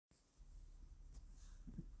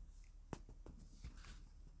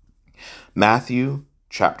Matthew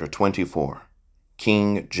chapter 24,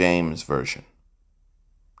 King James Version.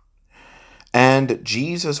 And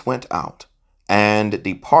Jesus went out and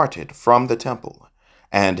departed from the temple,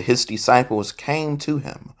 and his disciples came to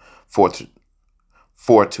him for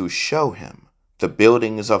to show him the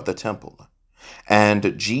buildings of the temple.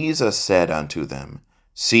 And Jesus said unto them,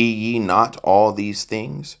 See ye not all these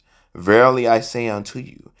things? Verily I say unto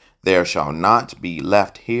you, there shall not be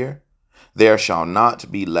left here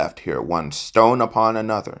one stone upon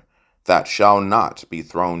another that shall not be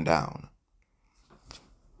thrown down.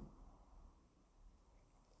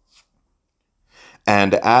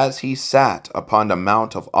 And as he sat upon the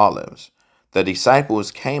Mount of Olives, the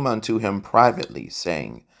disciples came unto him privately,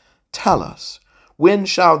 saying, Tell us, when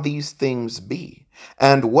shall these things be?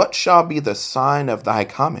 And what shall be the sign of thy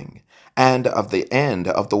coming, and of the end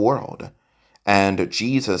of the world? And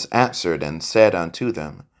Jesus answered and said unto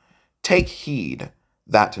them, Take heed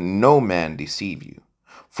that no man deceive you.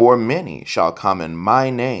 For many shall come in my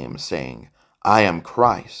name, saying, I am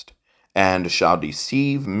Christ, and shall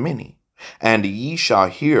deceive many. And ye shall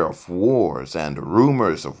hear of wars and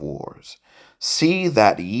rumors of wars. See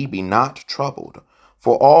that ye be not troubled,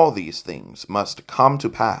 for all these things must come to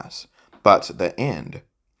pass, but the end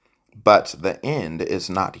is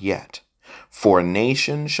not yet. For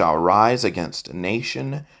nation shall rise against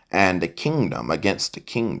nation, and kingdom against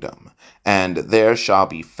kingdom, and there shall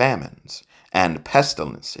be famines, and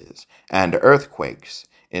pestilences, and earthquakes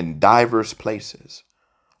in divers places.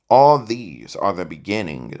 All these are the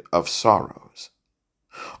beginning of sorrows.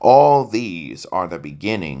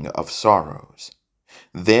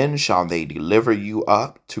 Then shall they deliver you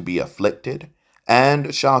up to be afflicted,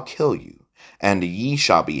 and shall kill you, and ye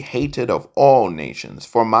shall be hated of all nations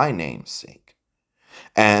for my name's sake.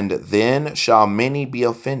 And then shall many be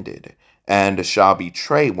offended, and shall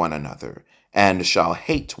betray one another, and shall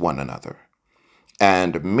hate one another.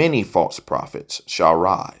 And many false prophets shall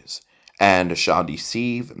rise, and shall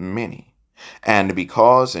deceive many. And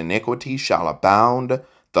because iniquity shall abound,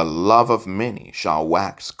 the love of many shall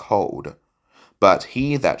wax cold. But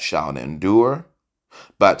he that shall endure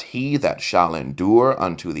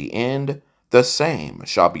unto the end, the same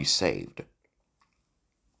shall be saved.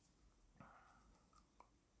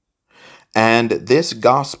 And this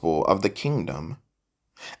gospel of the kingdom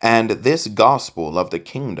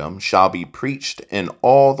shall be preached in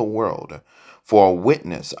all the world, for a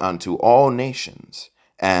witness unto all nations,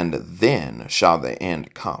 and then shall the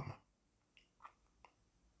end come.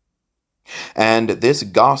 And this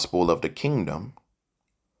gospel of the kingdom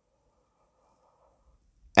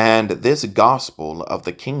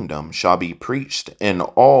shall be preached in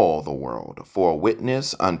all the world, for a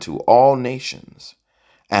witness unto all nations,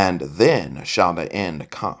 and then shall the end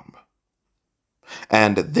come.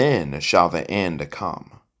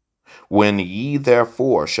 When ye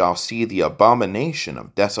therefore shall see the abomination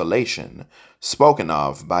of desolation, spoken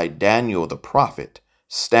of by Daniel the prophet,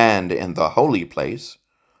 stand in the holy place,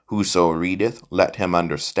 whoso readeth, let him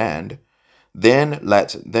understand. Then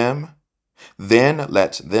let them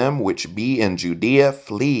which be in Judea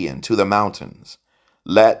flee into the mountains.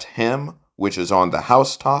 Let him which is on the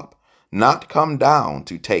housetop not come down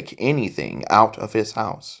to take anything out of his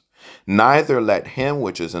house. Neither let him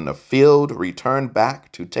which is in the field return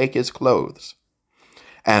back to take his clothes.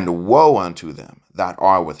 And woe unto them that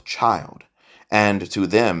are with child, and to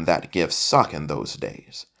them that give suck in those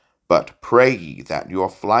days. But pray ye that your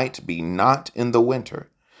flight be not in the winter,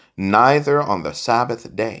 neither on the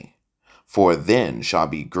Sabbath day. For then shall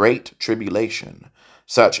be great tribulation,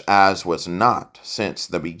 such as was not since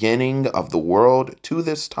the beginning of the world to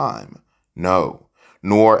this time, no,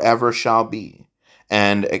 nor ever shall be.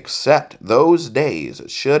 And except those days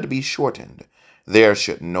should be shortened, there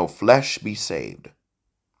should no flesh be saved.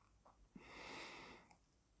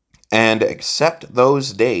 And except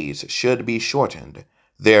those days should be shortened,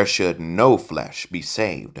 there should no flesh be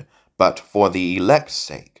saved. But for the elect's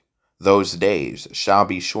sake, those days shall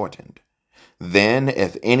be shortened. Then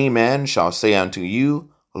if any man shall say unto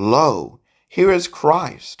you, Lo, here is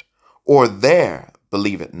Christ, or there,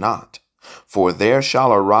 believe it not. For there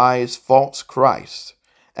shall arise false Christs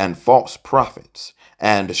and false prophets,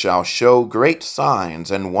 and shall show great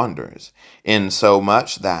signs and wonders,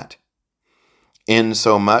 insomuch that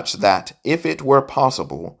if it were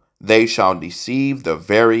possible, they shall deceive the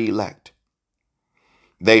very elect.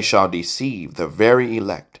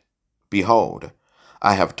 Behold,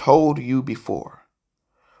 I have told you before.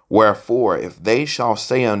 Wherefore, if they shall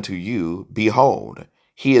say unto you, Behold,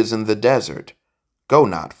 he is in the desert, go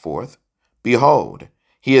not forth. Behold,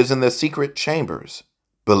 he is in the secret chambers,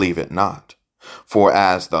 believe it not. For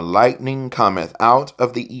as the lightning cometh out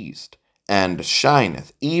of the east, and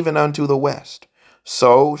shineth even unto the west,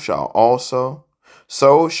 so shall also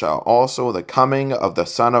the coming of the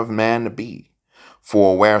Son of Man be.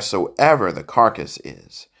 For wheresoever the carcass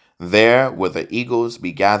is, there will the eagles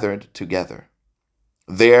be gathered together.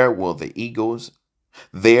 There will the eagles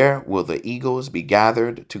be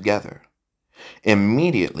gathered together.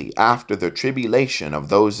 Immediately after the tribulation of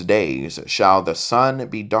those days shall the sun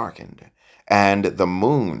be darkened, and the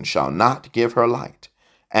moon shall not give her light,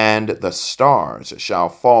 and the stars shall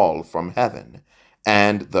fall from heaven,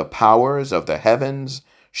 and the powers of the heavens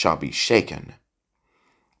shall be shaken.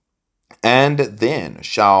 And then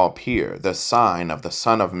shall appear the sign of the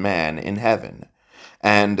Son of Man in heaven.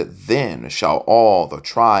 And then shall all the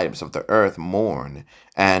tribes of the earth mourn,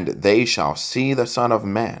 and they shall see the Son of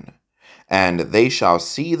Man. And they shall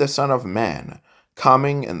see the Son of Man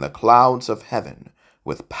coming in the clouds of heaven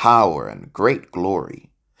with power and great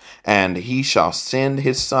glory. And he shall send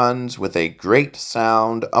his sons with a great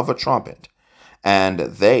sound of a trumpet, and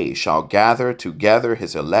they shall gather together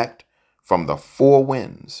his elect from the four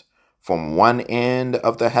winds, from one end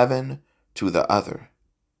of the heaven to the other.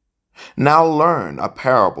 Now learn a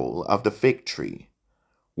parable of the fig tree.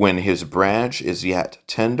 When his branch is yet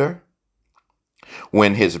tender,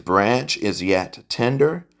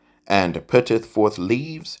 and putteth forth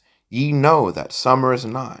leaves, ye know that summer is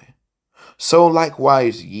nigh. So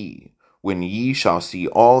likewise ye, when ye shall see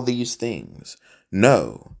all these things,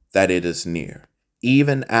 know that it is near,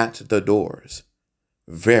 even at the doors.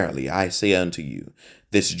 Verily I say unto you,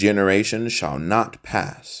 this generation shall not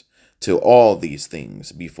pass till all these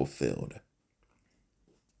things be fulfilled.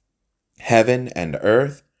 Heaven and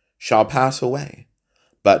earth shall pass away,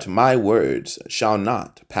 but my words shall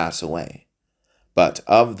not pass away. But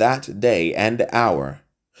of that day and hour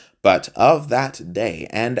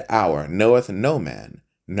knoweth no man,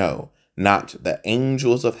 no, not the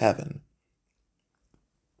angels of heaven,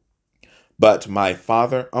 but my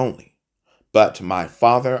Father only.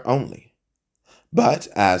 But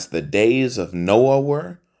as the days of Noah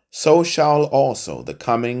were, so shall also the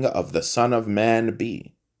coming of the Son of Man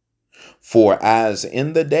be. For as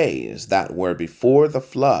in the days that were before the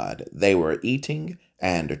flood, they were eating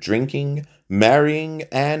and drinking, marrying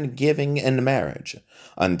and giving in marriage,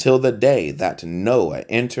 until the day that Noah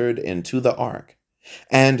entered into the ark,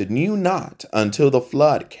 and knew not until the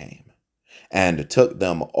flood came, and took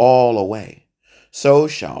them all away, so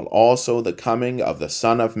shall also the coming of the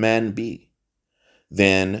Son of Man be.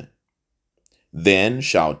 Then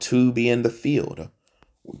shall two be in the field,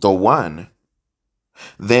 the one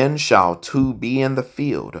shall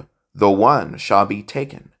be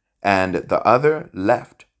taken, and the other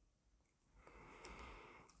left.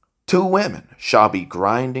 2 women shall be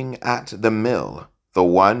grinding at the mill, the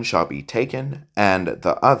one shall be taken, and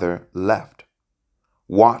the other left.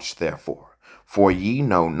 Watch therefore, for ye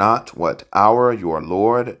know not what hour your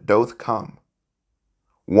Lord doth come.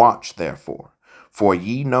 Watch therefore, for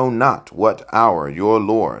ye know not what hour your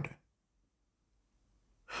Lord.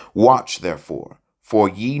 Watch therefore, for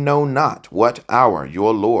ye know not what hour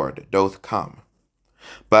your Lord doth come.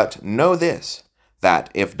 But know this, that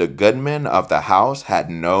if the goodman of the house had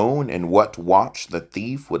known in what watch the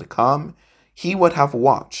thief would come, he would have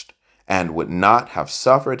watched, and would not have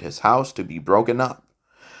suffered his house to be broken up.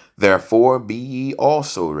 Therefore be ye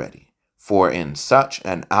also ready, for in such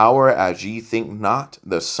an hour as ye think not,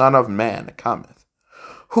 the Son of Man cometh.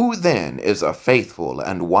 Who then is a faithful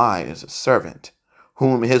and wise servant,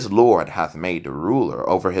 whom his Lord hath made ruler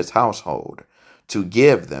over his household, to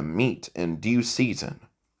give them meat in due season?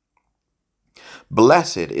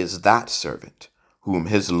 Blessed is that servant, whom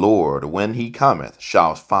his Lord when he cometh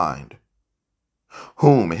shall find.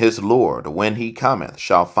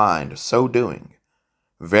 So doing.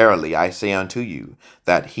 Verily I say unto you,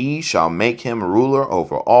 that he shall make him ruler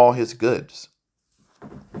over all his goods.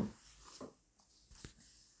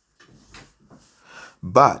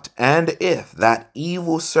 But, and if that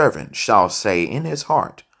evil servant shall say in his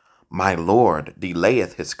heart, My Lord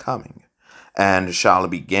delayeth his coming, and shall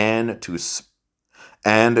begin to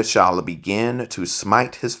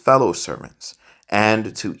smite his fellow servants,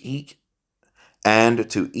 and to eat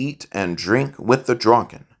and drink with the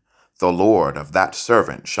drunken, the Lord of that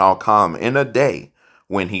servant shall come in a day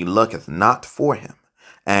when he looketh not for him,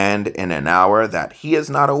 and in an hour that he is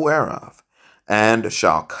not aware of, and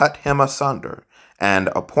shall cut him asunder, and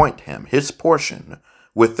appoint him his portion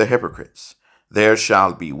with the hypocrites. There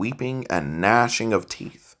shall be weeping and gnashing of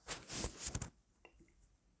teeth.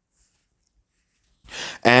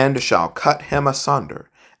 And shall cut him asunder,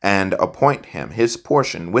 and appoint him his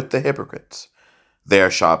portion with the hypocrites.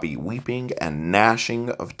 There shall be weeping and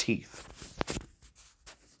gnashing of teeth.